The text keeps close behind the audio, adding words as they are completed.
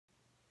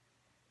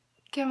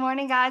Good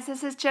morning, guys.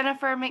 This is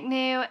Jennifer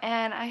McNew,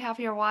 and I have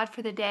your WOD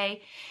for the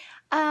day.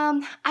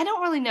 I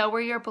don't really know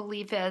where your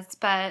belief is,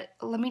 but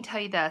let me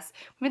tell you this.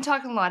 We've been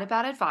talking a lot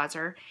about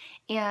Advisor,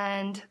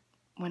 and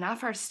when I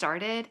first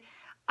started,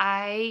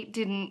 I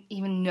didn't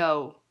even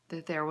know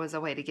that there was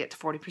a way to get to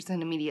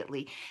 40%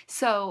 immediately.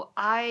 So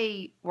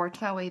I worked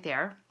my way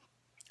there,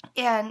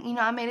 and,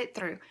 I made it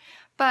through.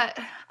 But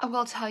I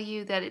will tell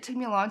you that it took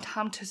me a long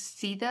time to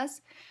see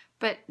this,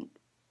 but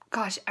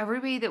gosh,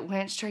 everybody that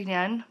went straight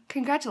in,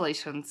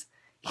 congratulations.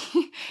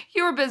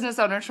 You were business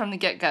owners from the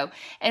get-go,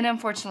 and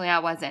unfortunately I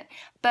wasn't.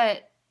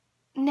 But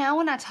now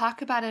when I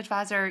talk about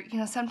Advisor,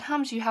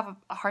 sometimes you have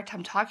a hard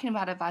time talking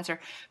about Advisor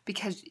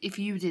because if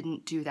you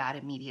didn't do that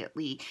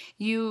immediately,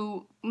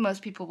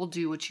 most people will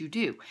do what you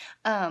do.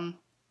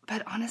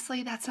 But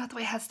honestly, that's not the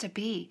way it has to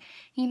be.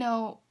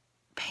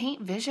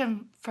 Paint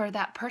vision for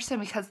that person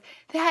because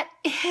that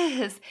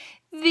is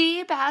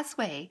the best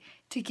way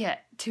to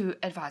get to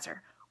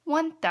Advisor.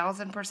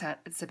 1000%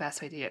 it's the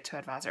best way to get to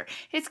Advisor.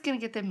 It's going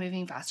to get them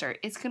moving faster.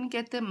 It's going to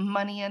get them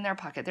money in their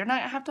pocket. They're not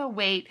going to have to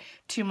wait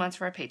 2 months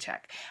for a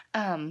paycheck.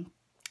 And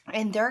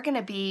they're going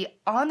to be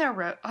on the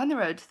road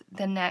to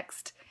the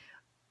next,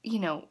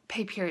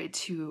 pay period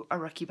to a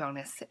rookie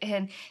bonus.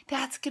 And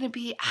that's going to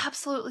be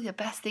absolutely the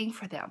best thing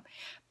for them.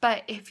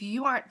 But if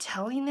you aren't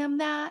telling them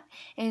that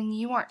and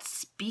you aren't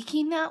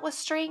speaking that with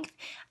strength,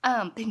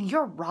 then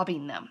you're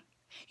robbing them.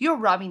 You're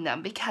robbing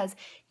them because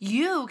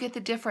you get the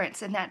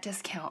difference in that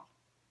discount.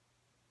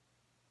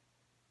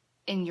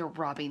 And you're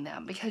robbing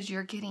them because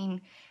you're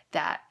getting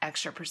that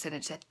extra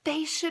percentage that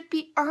they should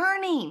be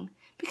earning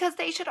because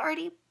they should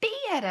already be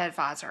at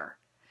Advisor.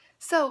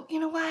 So, you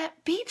know what?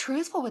 Be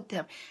truthful with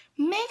them.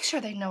 Make sure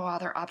they know all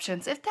their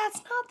options. If that's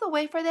not the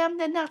way for them,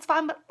 then that's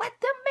fine, but let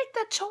them make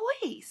the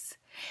choice.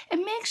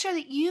 And make sure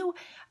that you,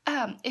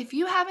 if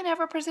you haven't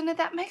ever presented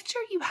that, make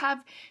sure you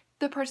have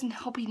the person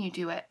helping you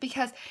do it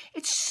because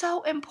it's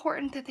so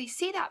important that they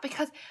see that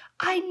because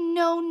I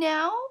know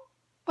now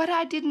what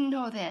I didn't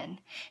know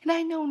then. And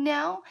I know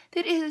now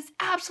that it is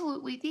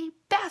absolutely the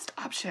best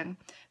option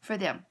for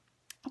them.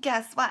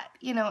 Guess what?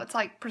 It's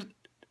like,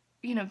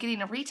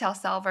 getting a retail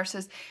sale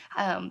versus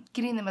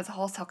getting them as a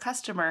wholesale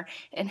customer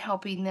and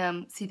helping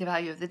them see the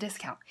value of the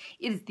discount.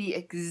 It is the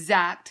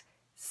exact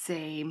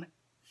same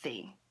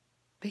thing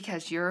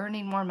because you're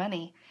earning more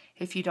money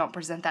if you don't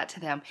present that to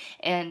them.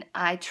 And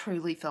I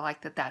truly feel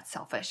like that's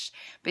selfish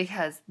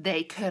because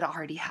they could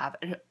already have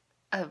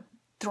a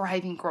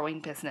thriving, growing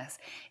business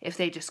if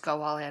they just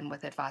go all in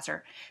with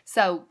Advisor.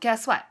 So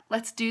guess what?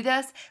 Let's do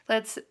this.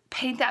 Let's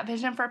paint that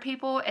vision for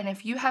people. And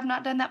if you have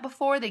not done that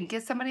before, then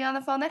get somebody on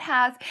the phone that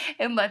has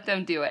and let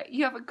them do it.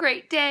 You have a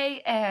great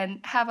day and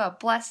have a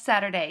blessed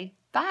Saturday.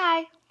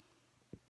 Bye.